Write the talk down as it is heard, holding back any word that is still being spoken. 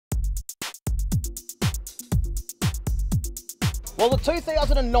Well, the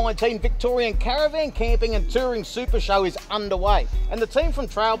 2019 Victorian Caravan Camping and Touring Supershow is underway, and the team from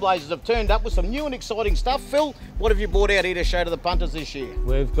Trailblazers have turned up with some new and exciting stuff. Phil, what have you brought out here to show to the punters this year?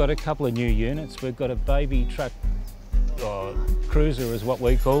 We've got a couple of new units. We've got a baby truck, cruiser is what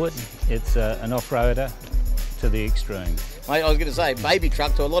we call it. It's an off-roader to the extreme. Mate, I was going to say, baby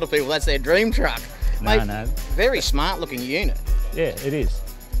truck to a lot of people, that's their dream truck. Mate, No. Very smart looking unit. Yeah, it is.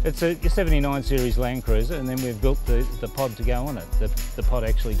 It's a 79 series Land Cruiser, and then we've built the pod to go on it. The pod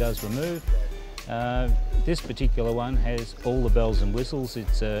actually does remove. This particular one has all the bells and whistles.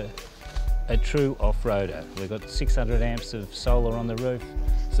 It's a true off-roader. We've got 600 amps of solar on the roof.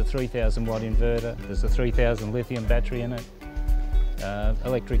 It's a 3,000 watt inverter. There's a 3,000 lithium battery in it.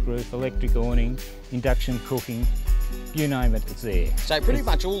 Electric roof, electric awning, induction cooking, you name it, it's there. So pretty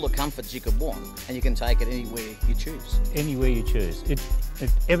much all the comforts you could want, and you can take it anywhere you choose. Anywhere you choose.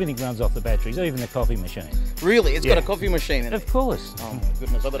 Everything runs off the batteries, even the coffee machine. Really? It's got a coffee machine in it? Of course. Oh my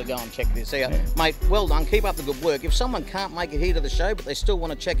goodness, I've got to go and check this out. Yeah. Mate, well done, keep up the good work. If someone can't make it here to the show, but they still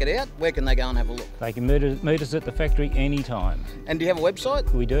want to check it out, where can they go and have a look? They can meet us at the factory anytime. And do you have a website?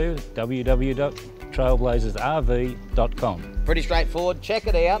 We do, www.trailblazersrv.com. Pretty straightforward, check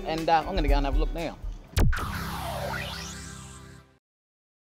it out, and I'm going to go and have a look now.